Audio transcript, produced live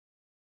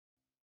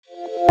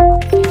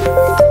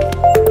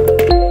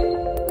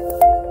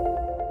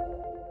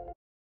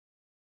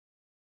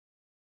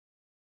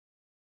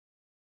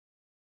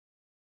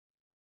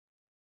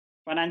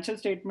Financial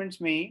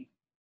statements में ही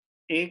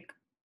एक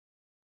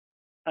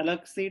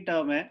अलग सी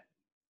टर्म है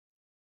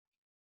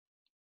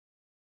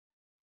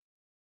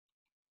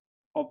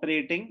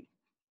ऑपरेटिंग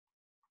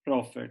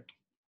प्रॉफिट।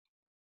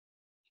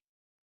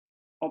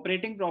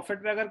 ऑपरेटिंग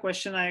प्रॉफिट पे अगर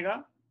क्वेश्चन आएगा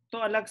तो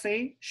अलग से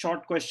ही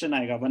शॉर्ट क्वेश्चन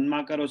आएगा, 1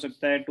 मार्कर हो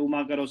सकता है, 2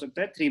 मार्कर हो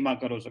सकता है, 3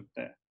 मार्कर हो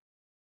सकता है।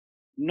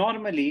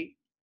 नॉर्मली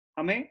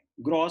हमें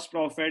ग्रॉस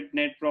प्रॉफिट,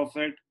 नेट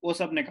प्रॉफिट वो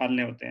सब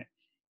निकालने होते हैं।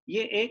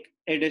 ये एक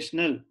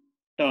एडिशनल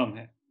टर्म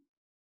है।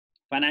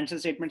 फाइनेंशियल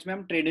स्टेटमेंट्स में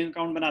हम ट्रेडिंग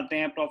अकाउंट बनाते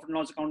हैं, प्रॉफिट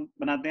लॉस अकाउंट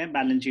बनाते हैं,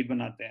 बैलेंस शीट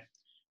बनाते हैं,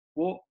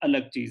 वो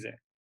अलग चीज है।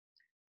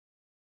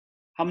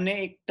 हमने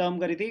एक टर्म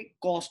करी थी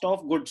कॉस्ट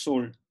ऑफ गुड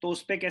सोल्ड, तो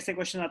उस पे कैसे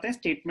क्वेश्चन आते हैं,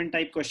 स्टेटमेंट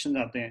टाइप क्वेश्चन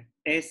आते हैं।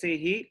 ऐसे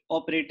ही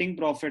ऑपरेटिंग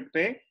प्रॉफिट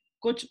पे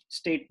कुछ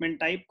स्टेटमेंट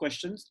टाइप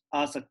क्वेश्चंस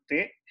आ सकते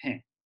हैं।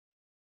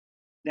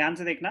 ध्यान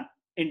से देखना,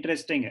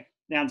 इंटरेस्टिंग है,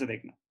 ध्यान से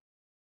देखना।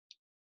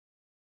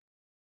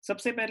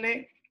 सबसे पहले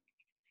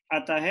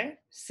आता है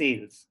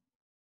सेल्स।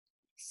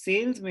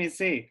 सेल्स में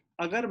से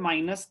अगर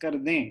माइनस कर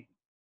दें,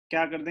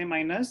 क्या कर दें,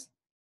 माइनस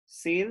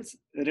सेल्स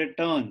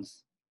रिटर्न्स,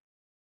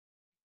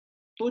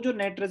 तो जो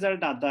नेट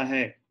रिजल्ट आता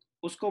है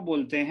उसको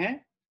बोलते हैं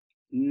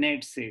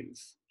नेट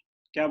सेल्स।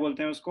 क्या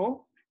बोलते हैं उसको,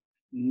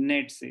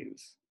 नेट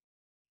सेल्स।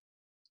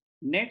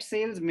 नेट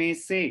सेल्स में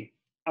से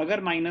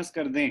अगर माइनस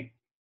कर दें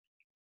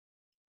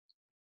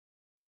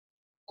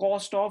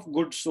cost of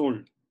goods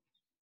sold,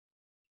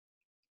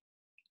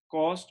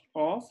 cost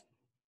of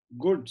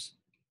goods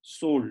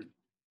sold,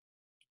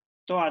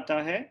 तो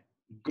आता है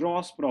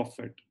ग्रॉस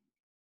प्रॉफिट।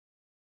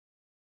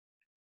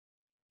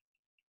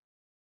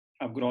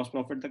 अब ग्रॉस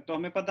प्रॉफिट तक तो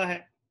हमें पता है,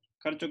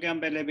 कर चुके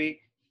हम पहले भी,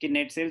 कि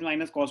net sales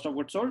minus cost of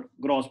goods sold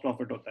gross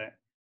profit होता है।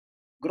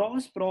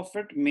 ग्रॉस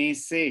प्रॉफिट में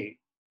से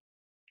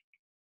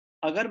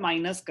अगर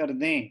माइनस कर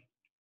दें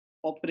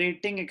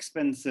ऑपरेटिंग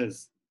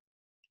एक्सपेंसेस,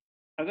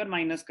 अगर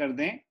माइनस कर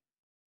दें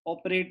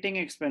ऑपरेटिंग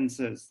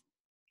एक्सपेंसेस,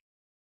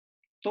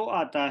 तो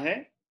आता है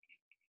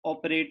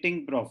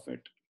ऑपरेटिंग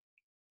प्रॉफिट,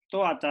 तो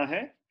आता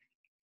है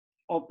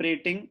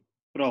ऑपरेटिंग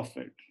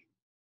प्रॉफिट।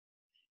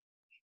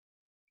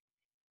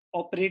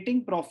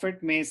 ऑपरेटिंग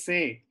प्रॉफिट में से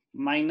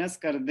माइनस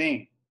कर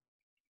दें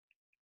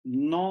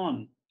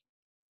नॉन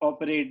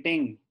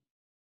ऑपरेटिंग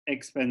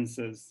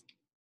एक्सपेंसेस,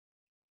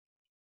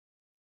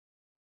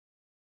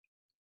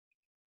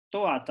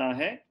 तो आता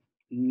है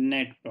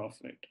नेट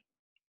प्रॉफिट,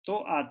 तो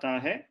आता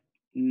है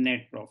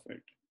नेट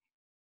प्रॉफिट।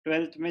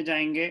 12th में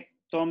जाएंगे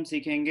तो हम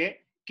सीखेंगे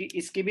कि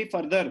इसकी भी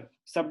फर्दर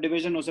सब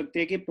डिविजन हो सकती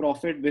है कि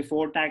प्रॉफिट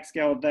बिफोर टैक्स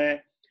क्या होता है,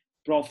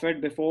 profit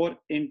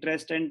before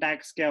interest and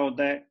tax क्या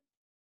होता है।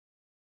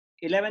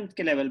 11th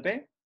के लेवल पे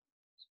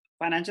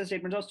फाइनेंशियल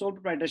स्टेटमेंट और सोल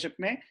प्रोप्राइटरशिप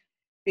में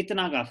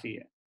इतना काफी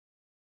है।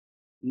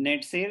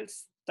 नेट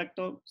सेल्स तक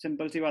तो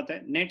सिंपल सी बात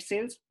है, net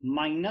sales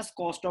minus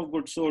cost of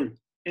good sold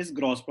is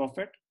gross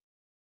profit,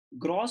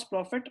 gross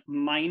profit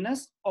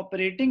minus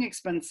operating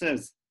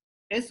expenses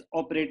is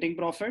operating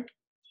profit.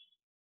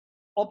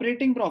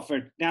 Operating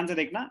profit, ध्यान से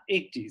देखना,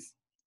 एक चीज,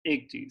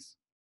 एक चीज,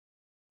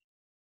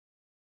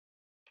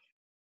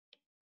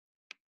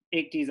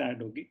 एक चीज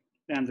ऐड होगी,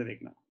 ध्यान से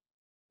देखना।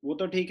 वो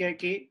तो ठीक है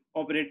कि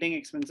ऑपरेटिंग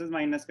एक्सपेंसेस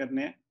माइनस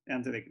करने हैं,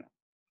 ध्यान से देखना।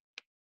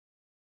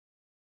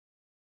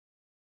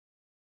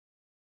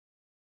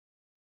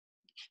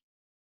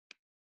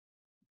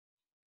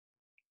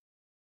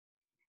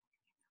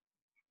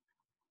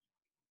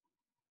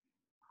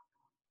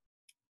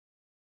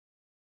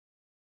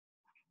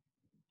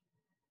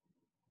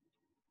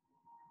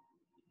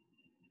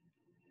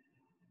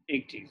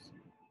 एक चीज,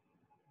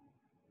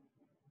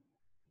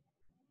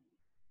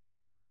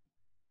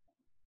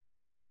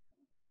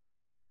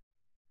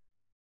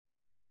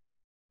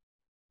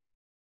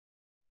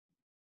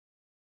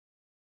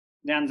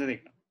 ध्यान से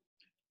देखना,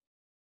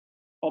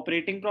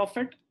 operating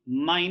profit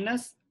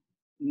minus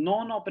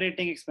non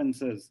operating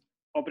expenses,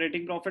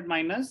 operating profit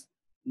minus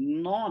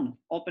non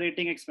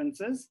operating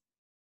expenses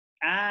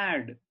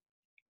add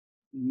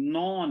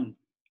non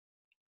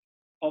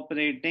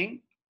operating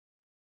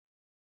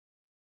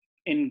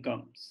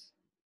incomes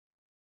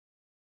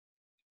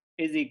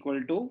is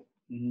equal to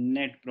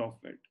net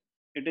profit,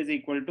 it is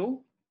equal to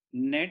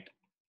net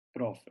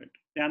profit।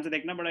 ध्यान से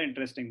देखना, बड़ा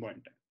इंटरेस्टिंग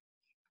पॉइंट है।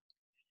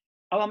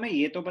 अब हमें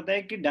ये तो पता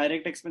है कि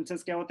डायरेक्ट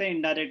एक्सपेंसेस क्या होते हैं,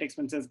 इनडायरेक्ट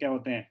एक्सपेंसेस क्या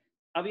होते हैं।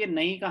 अब ये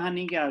नई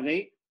कहानी क्या आ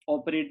गई,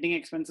 ऑपरेटिंग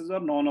एक्सपेंसेस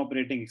और नॉन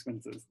ऑपरेटिंग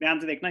एक्सपेंसेस। ध्यान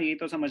से देखना, ये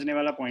तो समझने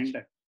वाला पॉइंट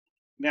है,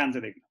 ध्यान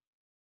से देखना।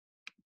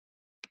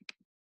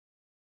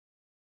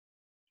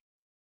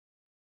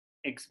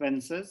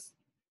 एक्सपेंसेस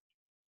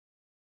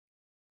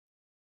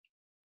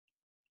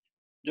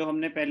जो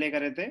हमने पहले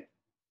करे थे,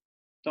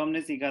 तो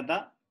हमने सीखा था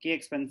कि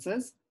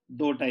एक्सपेंसेस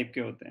दो टाइप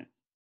के होते हैं।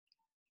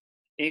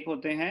 एक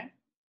होते हैं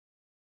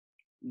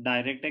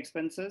डायरेक्ट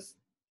एक्सपेंसेस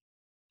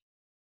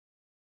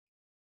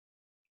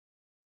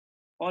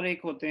और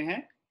एक होते हैं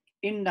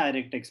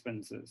इनडायरेक्ट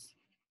एक्सपेंसेस।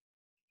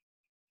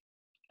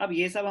 अब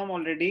ये सब हम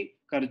ऑलरेडी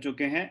कर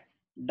चुके हैं।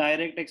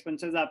 डायरेक्ट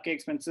एक्सपेंसेस आपके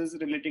एक्सपेंसेस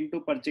रिलेटिंग टू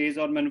परचेज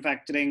और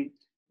मैन्युफैक्चरिंग,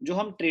 जो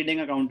हम ट्रेडिंग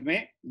अकाउंट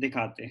में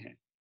दिखाते हैं,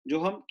 जो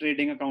हम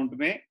ट्रेडिंग अकाउंट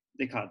में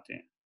दिखाते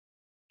हैं।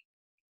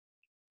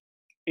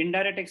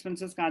 इनडायरेक्ट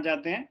एक्सपेंसेस कहाँ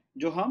जाते हैं?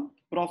 जो हम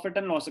प्रॉफिट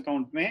एंड लॉस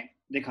अकाउंट में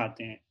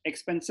दिखाते हैं।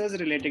 Expenses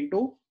relating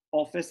to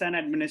office and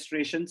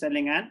administration,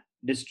 selling and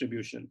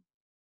distribution.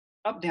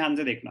 अब ध्यान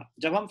से देखना,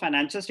 जब हम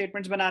फाइनेंशियल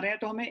स्टेटमेंट्स बना रहे हैं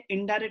तो हमें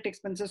इनडायरेक्ट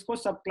एक्सपेंसेस को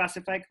सब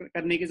क्लासिफाई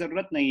करने की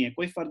जरूरत नहीं है,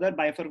 कोई फर्दर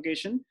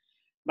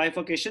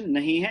बाइफर्केशन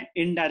नहीं है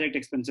इनडायरेक्ट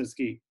एक्सपेंसेस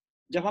की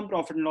जब हम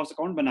प्रॉफिट एंड लॉस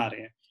अकाउंट बना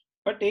रहे हैं।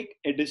 बट एक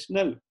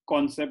एडिशनल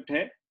कॉन्सेप्ट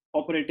है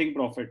ऑपरेटिंग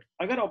प्रॉफिट।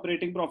 अगर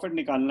ऑपरेटिंग प्रॉफिट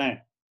निकालना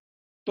है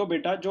तो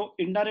बेटा जो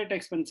इनडायरेक्ट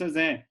एक्सपेंसेस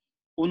हैं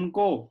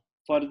उनको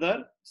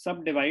फर्दर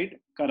सब डिवाइड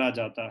करा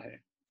जाता है।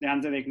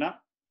 ध्यान से देखना,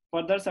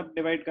 फर्दर सब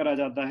डिवाइड करा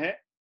जाता है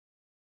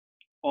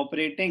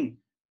ऑपरेटिंग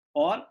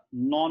और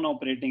नॉन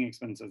ऑपरेटिंग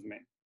एक्सपेंसेस में।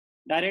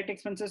 डायरेक्ट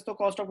एक्सपेंसेस तो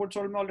कॉस्ट ऑफ गुड्स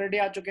सोल्ड में ऑलरेडी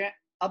आ चुके हैं,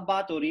 अब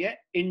बात हो रही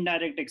है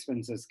इनडायरेक्ट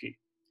एक्सपेंसेस की।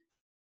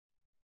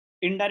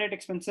 इनडायरेक्ट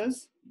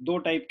एक्सपेंसेस दो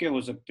टाइप के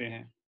हो सकते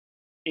हैं,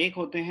 एक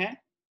होते हैं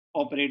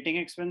ऑपरेटिंग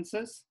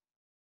एक्सपेंसेस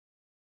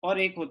और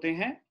एक होते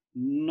हैं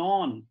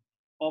non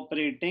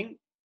operating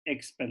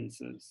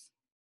expenses.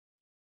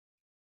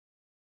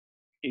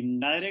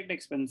 Indirect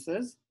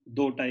expenses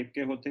दो टाइप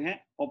के होते हैं,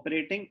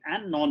 ऑपरेटिंग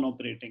एंड नॉन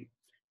ऑपरेटिंग।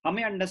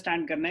 हमें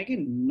अंडरस्टैंड करना है कि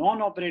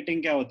नॉन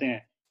ऑपरेटिंग क्या होते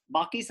हैं।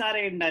 बाकी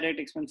सारे इनडायरेक्ट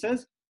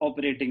एक्सपेंसेस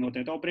ऑपरेटिंग होते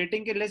हैं, तो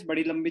ऑपरेटिंग की लिस्ट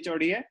बड़ी लंबी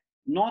चौड़ी है,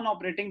 नॉन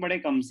ऑपरेटिंग बड़े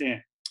कम से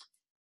हैं,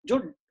 जो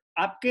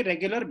आपके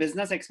रेगुलर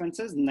बिजनेस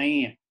एक्सपेंसेस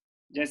नहीं है,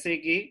 जैसे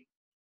कि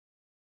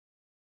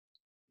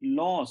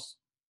loss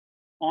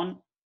on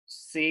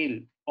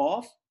sale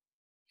of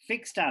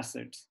fixed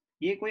assets.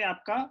 ये कोई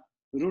आपका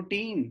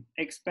रूटीन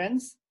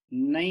एक्सपेंस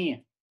नहीं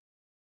है।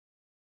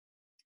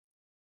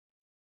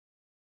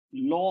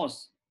 Loss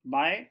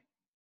by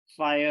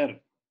fire,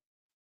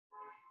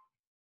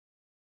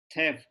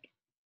 theft,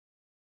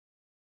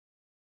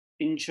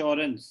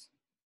 insurance,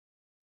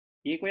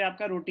 ये कोई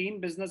आपका रूटीन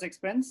बिजनेस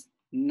एक्सपेंस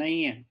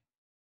नहीं है।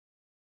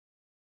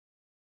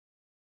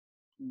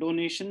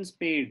 डोनेशंस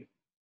पेड,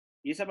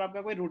 ये सब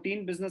आपका कोई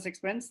रूटीन बिजनेस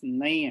एक्सपेंस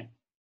नहीं है।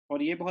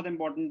 और ये बहुत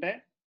इंपॉर्टेंट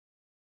है,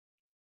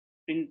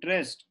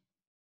 interest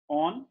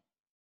on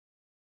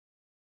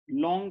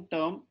long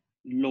term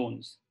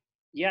loans,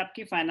 ये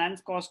आपकी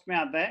फाइनेंस कॉस्ट में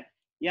आता है,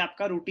 ये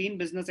आपका रूटीन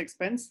बिजनेस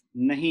एक्सपेंस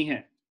नहीं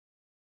है।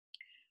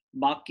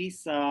 बाकी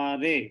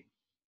सारे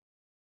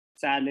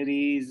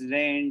salaries,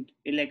 rent,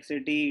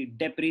 electricity,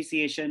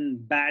 depreciation,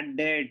 bad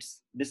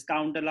debts,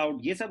 discount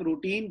allowed, ये सब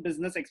रूटीन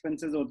बिजनेस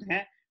एक्सपेंसेस होते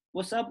हैं,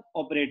 वो सब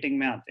ऑपरेटिंग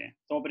में आते हैं।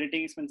 तो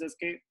ऑपरेटिंग एक्सपेंसेस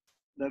के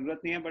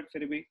जरूरत नहीं है, बट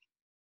फिर भी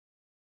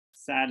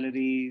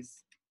सैलरीज,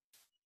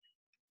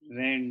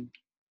 रेंट,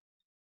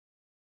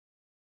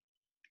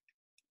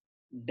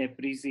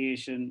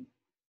 डेप्रिसिएशन,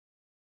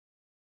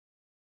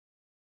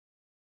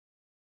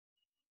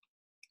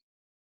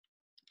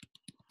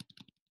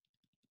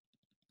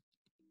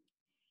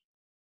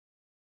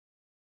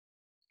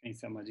 कहीं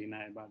समझ ही ना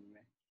है बाद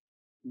में,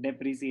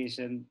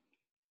 depreciation,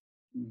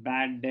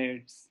 bad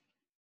debts,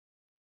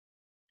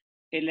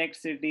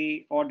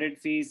 electricity, audit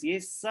fees, ये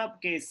सब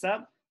के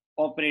सब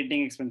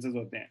ऑपरेटिंग एक्सपेंसेस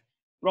होते हैं।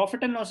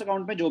 प्रॉफिट एंड लॉस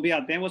अकाउंट में जो भी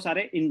आते हैं वो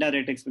सारे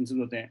इनडायरेक्ट एक्सपेंसेस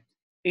होते हैं।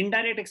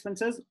 इनडायरेक्ट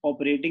एक्सपेंसेस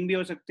ऑपरेटिंग भी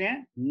हो सकते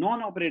हैं,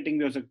 नॉन ऑपरेटिंग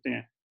भी हो सकते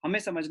हैं। हमें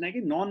समझना है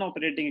कि नॉन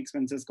ऑपरेटिंग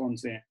एक्सपेंसेस कौन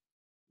से हैं,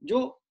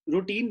 जो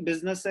रूटीन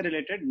बिजनेस से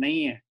रिलेटेड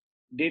नहीं है,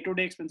 डे टू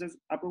डे एक्सपेंसेस।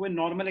 आपको कोई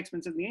नॉर्मल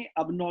एक्सपेंसेस नहीं है,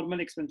 अब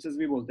नॉर्मल एक्सपेंसेस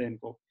भी बोलते हैं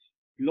इनको।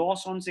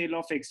 Loss on sale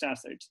of fixed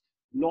assets,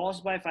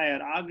 loss by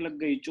fire, आग लग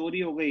गई, चोरी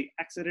हो गई,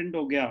 एक्सीडेंट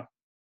हो गया,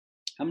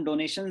 हम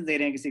डोनेशंस दे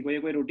रहे हैं किसी को, ये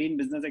कोई रूटीन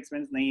बिजनेस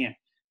एक्सपेंस नहीं है।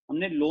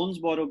 हमने लोन्स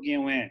बोरो किए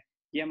हुए हैं,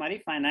 ये हमारी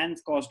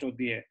फाइनेंस कॉस्ट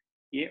होती है,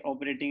 ये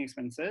ऑपरेटिंग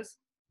एक्सपेंसेस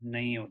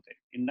नहीं होते,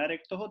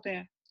 इनडायरेक्ट तो होते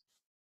हैं।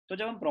 तो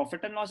जब हम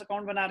प्रॉफिट एंड लॉस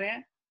अकाउंट बना रहे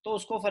हैं तो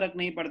उसको फर्क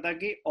नहीं पड़ता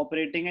कि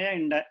ऑपरेटिंग है या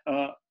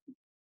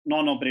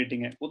नॉन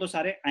ऑपरेटिंग है, वो तो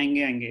सारे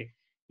आएंगे आएंगे।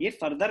 ये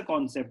फर्दर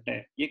कॉन्सेप्ट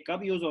है, ये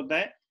कब यूज होता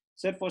है?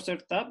 सिर्फ और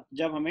सिर्फ तब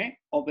जब हमें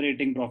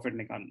ऑपरेटिंग प्रॉफिट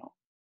निकालना हो।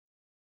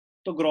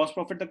 तो ग्रॉस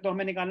प्रॉफिट तक तो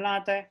हमें निकालना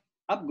आता है।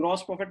 अब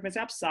ग्रॉस प्रॉफिट में से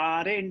आप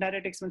सारे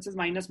इनडायरेक्ट एक्सपेंसेस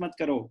माइनस मत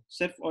करो,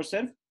 सिर्फ और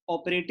सिर्फ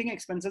ऑपरेटिंग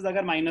एक्सपेंसेस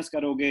अगर माइनस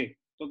करोगे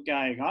तो क्या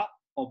आएगा?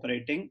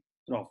 Operating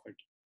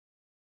profit.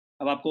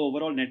 अब आपको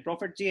ओवरऑल नेट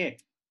प्रॉफिट चाहिए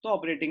तो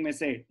ऑपरेटिंग में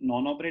से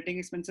नॉन ऑपरेटिंग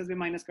एक्सपेंसेस भी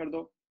माइनस कर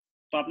दो।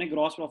 तो आपने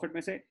ग्रॉस प्रॉफिट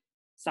में से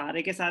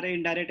सारे के सारे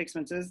इनडायरेक्ट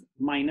एक्सपेंसेस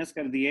माइनस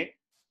कर दिए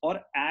और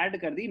ऐड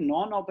कर the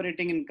non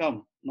operating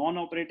income. Non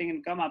operating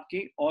income आपकी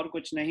और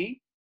कुछ नहीं,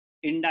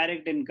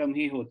 इनडायरेक्ट इनकम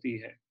ही होती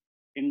है।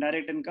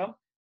 इनडायरेक्ट इनकम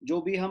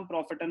जो भी हम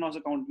प्रॉफिट एंड लॉस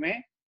अकाउंट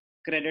में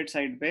क्रेडिट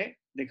साइड पे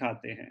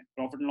दिखाते हैं,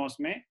 प्रॉफिट एंड लॉस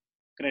में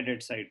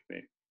क्रेडिट साइड पे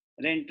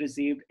rent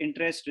received,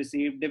 interest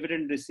received,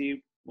 dividend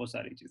received, वो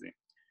सारी चीजें।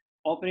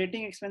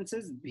 ऑपरेटिंग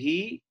एक्सपेंसेस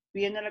भी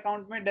पीएनएल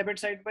अकाउंट में डेबिट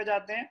साइड पे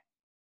जाते हैं,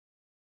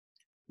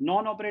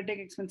 नॉन ऑपरेटिंग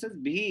एक्सपेंसेस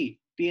भी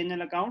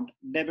पीएनएल अकाउंट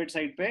डेबिट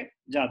साइड पे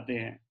जाते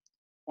हैं।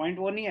 पॉइंट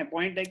वो नहीं है,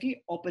 पॉइंट है कि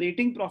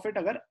ऑपरेटिंग प्रॉफिट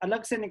अगर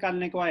अलग से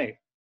निकालने को आए,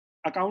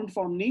 अकाउंट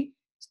फॉर्म नहीं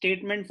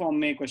स्टेटमेंट फॉर्म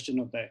में क्वेश्चन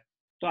होता है,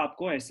 तो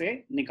आपको ऐसे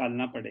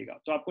निकालना पड़ेगा।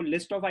 तो आपको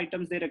लिस्ट ऑफ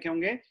आइटम्स दे रखे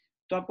होंगे,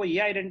 तो आपको ये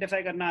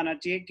आइडेंटिफाई करना आना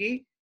चाहिए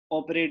कि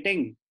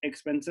ऑपरेटिंग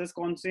एक्सपेंसेस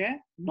कौन से हैं,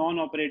 नॉन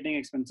ऑपरेटिंग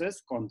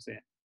एक्सपेंसेस कौन से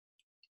हैं।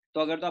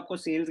 तो अगर तो आपको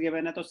सेल्स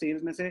गिवन है तो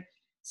सेल्स में से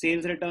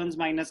सेल्स रिटर्न्स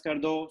माइनस कर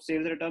दो,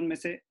 सेल्स रिटर्न में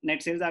से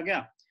नेट सेल्स आ गया,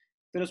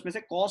 फिर उसमें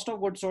से cost of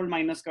good sold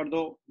minus कर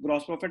दो,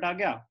 ग्रॉस प्रॉफिट आ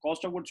गया।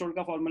 कॉस्ट ऑफ गुड सोल्ड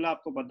का फॉर्मूला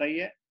आपको पता ही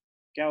है,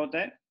 क्या होता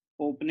है,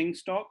 opening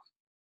stock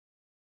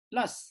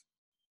plus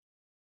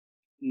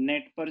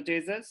net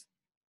purchases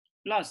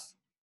plus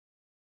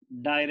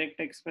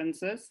direct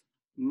expenses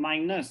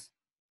minus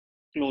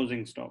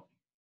closing stock.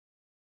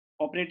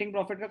 Operating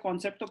profit का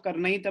कॉन्सेप्ट तो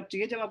करना ही तब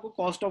चाहिए जब आपको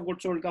कॉस्ट ऑफ गुड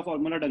सोल्ड का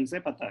फॉर्मूला ढंग से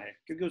पता है,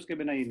 क्योंकि उसके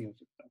बिना ये नहीं हो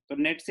सकता। तो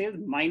net sales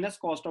minus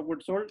cost of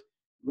good sold,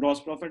 gross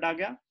profit आ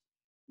गया।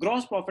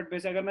 ग्रॉस प्रॉफिट में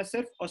से अगर मैं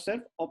सिर्फ और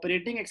सिर्फ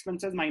ऑपरेटिंग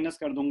एक्सपेंसेस माइनस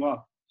कर दूंगा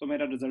तो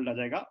मेरा रिजल्ट आ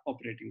जाएगा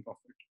ऑपरेटिंग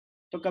प्रॉफिट।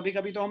 तो कभी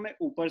कभी तो हमें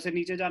ऊपर से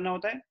नीचे जाना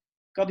होता है,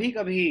 कभी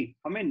कभी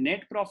हमें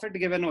नेट प्रॉफिट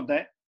गिवन होता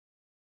है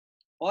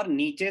और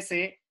नीचे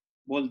से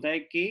बोलता है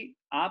कि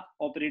आप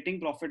ऑपरेटिंग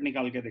प्रॉफिट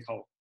निकाल के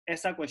दिखाओ,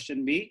 ऐसा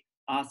क्वेश्चन भी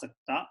आ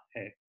सकता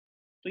है।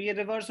 तो ये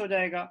रिवर्स हो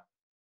जाएगा,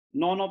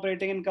 नॉन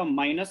ऑपरेटिंग इनकम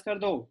माइनस कर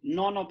दो,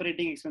 non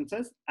operating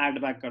expenses add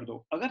back कर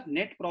दो। अगर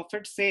नेट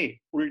प्रॉफिट से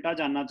उल्टा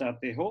जानना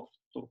चाहते हो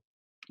तो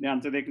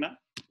ध्यान से देखना,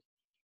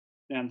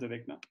 ध्यान से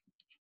देखना,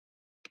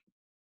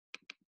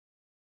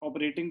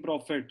 ऑपरेटिंग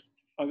प्रॉफिट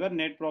अगर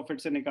नेट प्रॉफिट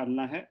से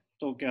निकालना है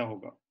तो क्या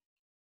होगा,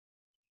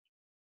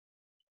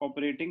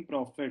 operating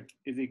profit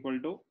is equal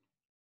to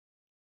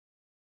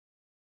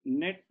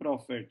net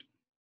profit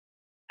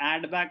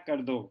add back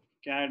कर दो,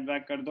 क्या ऐड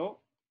बैक कर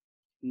दो,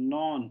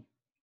 नॉन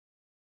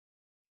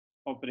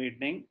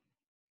ऑपरेटिंग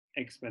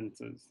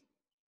एक्सपेंसेस,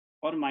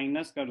 और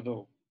माइनस कर दो,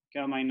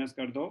 क्या माइनस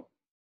कर दो,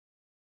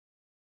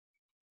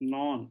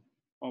 non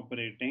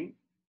operating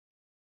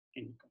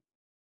income.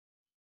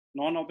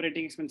 Non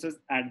operating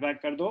expenses add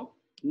back कर दो,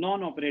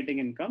 नॉन ऑपरेटिंग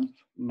इनकम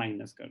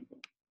माइनस कर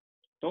दो।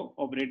 तो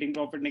ऑपरेटिंग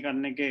प्रॉफिट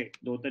निकालने के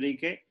दो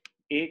तरीके,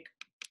 एक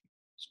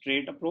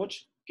स्ट्रेट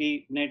अप्रोच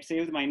कि net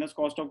sales minus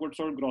cost of goods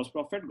sold gross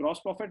profit, gross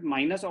profit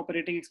minus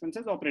operating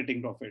expenses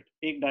operating profit,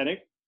 एक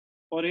डायरेक्ट,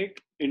 और एक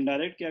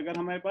इनडायरेक्ट कि अगर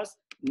हमारे पास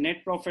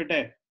नेट प्रॉफिट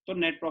है तो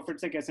नेट प्रॉफिट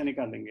से कैसे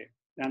निकालेंगे।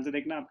 ध्यान से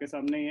देखना, आपके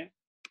सामने ही है,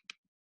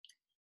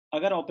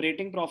 अगर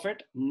operating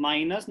profit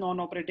minus non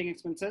operating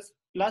expenses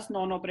plus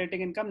non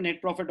operating income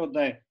net profit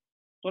होता है,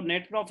 तो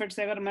नेट प्रॉफिट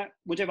से अगर मैं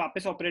मुझे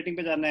वापस ऑपरेटिंग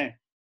पे जाना है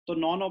तो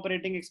non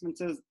operating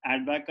expenses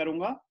add back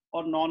करूंगा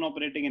और नॉन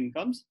ऑपरेटिंग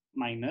इनकम्स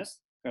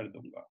माइनस कर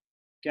दूंगा।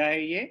 क्या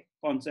है ये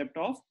कॉन्सेप्ट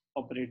ऑफ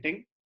ऑपरेटिंग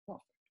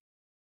प्रॉफिट।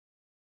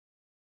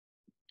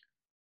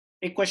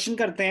 एक क्वेश्चन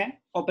करते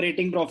हैं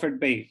ऑपरेटिंग प्रॉफिट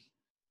पे,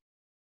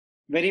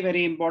 very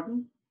very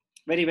important,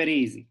 very very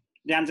easy,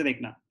 ध्यान से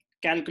देखना,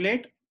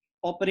 calculate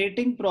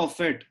operating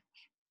profit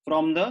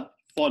from the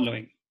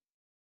following.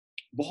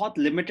 बहुत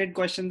लिमिटेड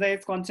क्वेश्चन है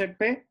इस कॉन्सेप्ट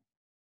पे,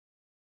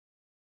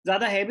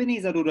 ज्यादा है भी नहीं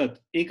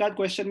जरूरत, एक आध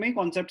क्वेश्चन में ही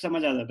कॉन्सेप्ट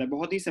समझ आ जाता है,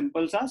 बहुत ही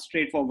सिंपल सा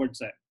स्ट्रेट फॉरवर्ड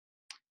सा है।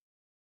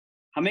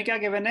 हमें क्या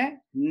गिवन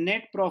है,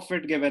 नेट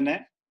प्रॉफिट गिवन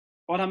है,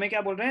 और हमें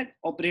क्या बोल रहे हैं,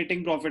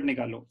 ऑपरेटिंग प्रॉफिट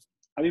निकालो।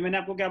 अभी मैंने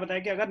आपको क्या बताया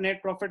कि अगर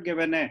नेट प्रॉफिट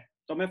गिवन है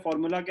तो हमें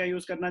फॉर्मूला क्या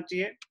यूज करना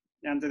चाहिए,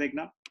 ध्यान से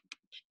देखना।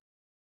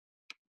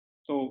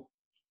 तो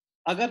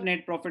अगर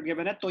नेट प्रॉफिट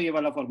गिवन है तो ये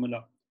वाला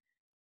formula,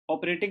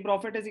 operating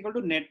profit is equal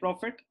to net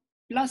profit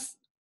plus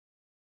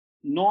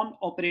non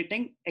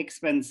operating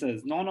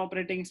expenses, non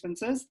operating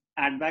expenses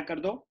add back कर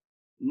दो,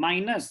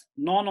 माइनस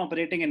नॉन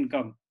ऑपरेटिंग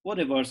इनकम वो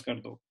रिवर्स कर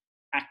दो।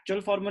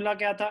 एक्चुअल फॉर्मूला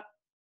क्या था,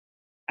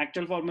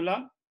 एक्चुअल फॉर्मूला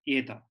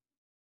ये था,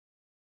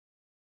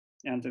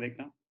 ध्यान से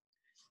देखना,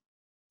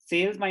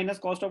 sales minus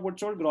cost of goods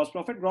sold gross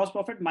profit, gross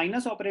profit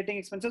minus operating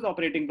expenses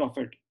operating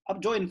profit. अब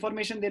जो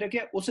इन्फॉर्मेशन दे रखी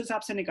है उस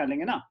हिसाब से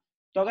निकालेंगे ना,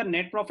 तो अगर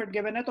नेट प्रॉफिट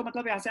गिवन है तो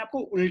मतलब यहां से आपको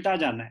उल्टा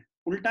जाना है,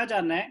 उल्टा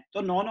जाना है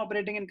तो नॉन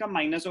ऑपरेटिंग इनकम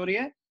माइनस हो रही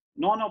है,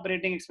 नॉन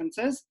ऑपरेटिंग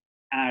एक्सपेंसेस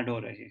ऐड हो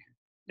रहे हैं।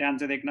 ध्यान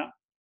से देखना,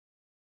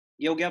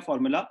 ये हो गया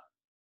फॉर्मूला।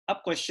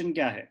 अब क्वेश्चन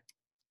क्या है,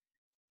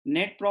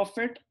 net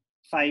profit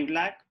 5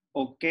 lakh,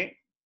 okay,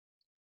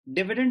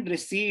 dividend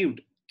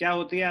received क्या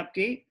होती है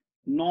आपकी,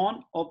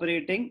 non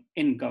operating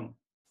income,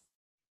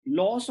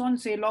 loss on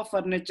sale of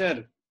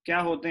furniture क्या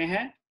होते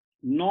हैं,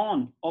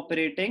 non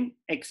operating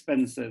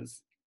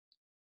expenses,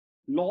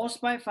 loss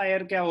by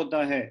fire क्या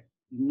होता है,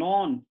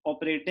 non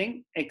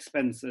operating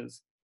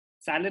expenses,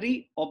 salary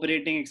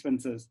operating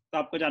expenses, तो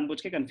आपको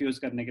जानबूझ के कंफ्यूज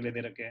करने के लिए दे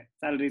रखे हैं,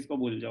 सैलरीज को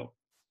भूल जाओ।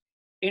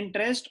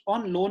 Interest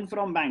on loan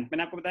from bank,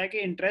 मैंने आपको बताया कि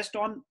इंटरेस्ट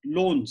ऑन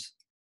लोन्स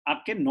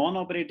आपके नॉन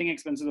ऑपरेटिंग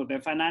एक्सपेंसेस होते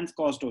हैं, फाइनेंस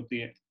कॉस्ट होती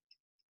है,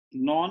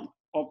 नॉन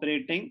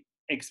ऑपरेटिंग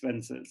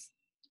एक्सपेंसेस।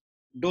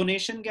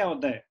 डोनेशन क्या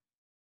होता है,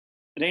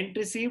 रेंट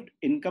रिसीव्ड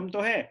इनकम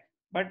तो है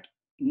but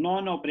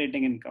non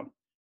operating income.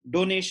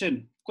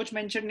 Donation कुछ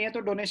मेंशन नहीं है तो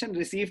डोनेशन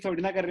रिसीव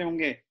थोड़ी ना कर रहे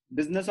होंगे,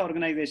 बिजनेस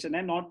ऑर्गेनाइजेशन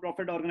है, नॉन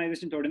प्रॉफिट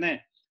ऑर्गेनाइजेशन थोड़ी ना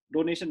है,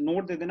 डोनेशन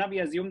नोट दे देना, we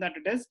assume that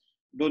it is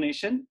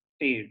donation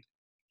paid,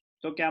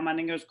 तो क्या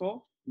मानेंगे उसको,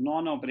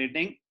 नॉन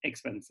ऑपरेटिंग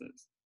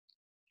एक्सपेंसेस।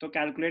 तो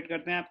कैलकुलेट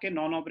करते हैं, आपके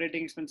नॉन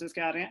ऑपरेटिंग एक्सपेंसेस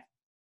क्या आ रहे हैं,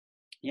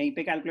 यहीं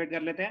पे कैलकुलेट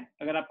कर लेते हैं,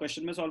 अगर आप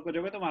क्वेश्चन में सॉल्व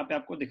करोगे तो वहां पे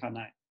आपको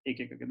दिखाना है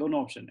एक एक करके,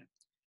 दोनों ऑप्शन है।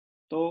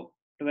 तो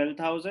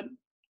 12,000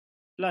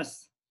 प्लस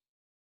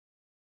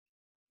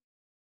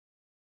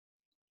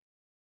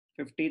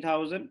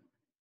 50,000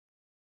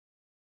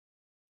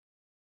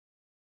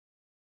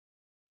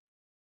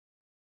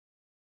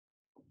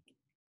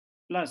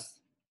 प्लस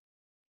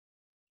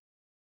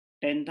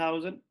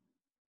 10,000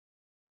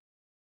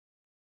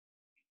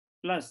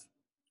 प्लस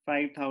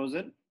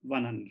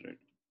 5,100,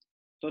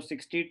 तो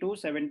 62,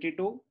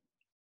 72,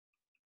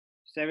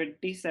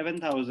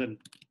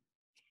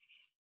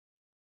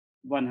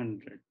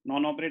 77,100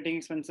 non operating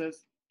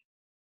expenses.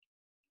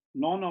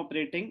 Non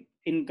operating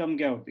income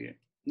क्या होती है?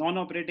 Non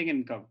operating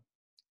income,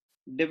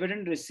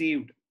 dividend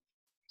received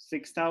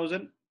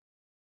 6,000,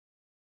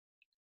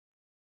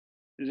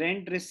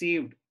 rent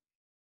received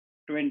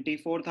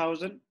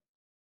 24,000,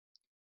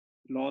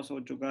 loss हो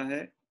चुका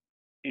है,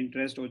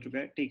 इंटरेस्ट हो चुका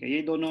है, ठीक है,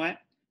 ये दोनों है,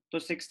 तो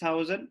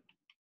 6,000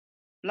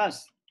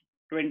 plus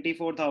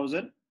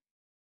 24,000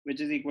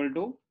 which is equal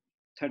to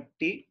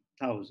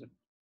 30,000,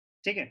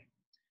 ठीक है।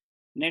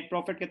 नेट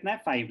प्रॉफिट कितना है?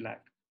 5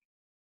 lakh.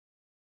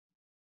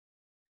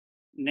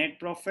 Net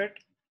profit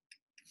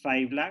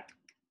 5 lakh.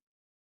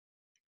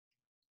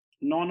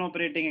 Non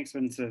operating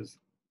expenses,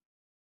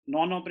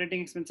 non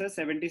operating expenses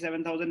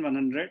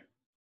 77,100,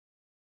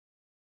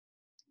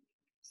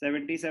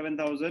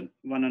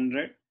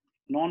 77,100,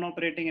 non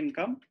operating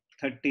income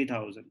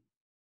 30,000,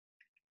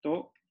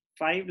 तो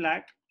 5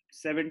 लाख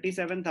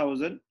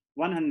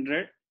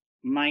 77,100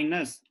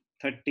 माइनस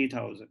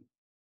 30,000,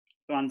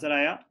 तो आंसर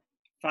आया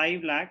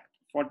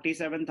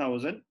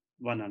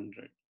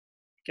 5,47,100।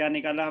 क्या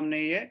निकाला हमने?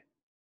 ये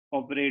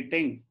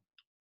ऑपरेटिंग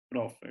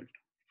प्रॉफिट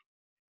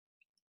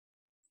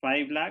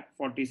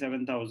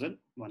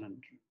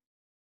 5,47,100।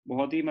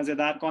 बहुत ही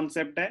मजेदार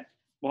कॉन्सेप्ट है,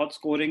 बहुत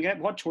स्कोरिंग है,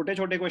 बहुत छोटे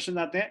छोटे क्वेश्चन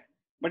आते हैं,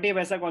 बट ये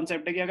वैसा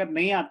कॉन्सेप्ट है कि अगर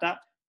नहीं आता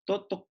तो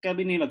तुक्का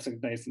भी नहीं लग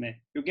सकता इसमें,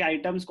 क्योंकि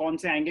आइटम्स कौन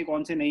से आएंगे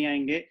कौन से नहीं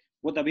आएंगे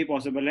वो तभी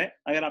पॉसिबल है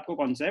अगर आपको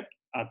कॉन्सेप्ट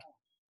आता।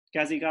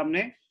 क्या सीखा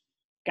हमने?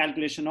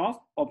 Calculation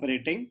of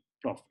operating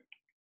profit.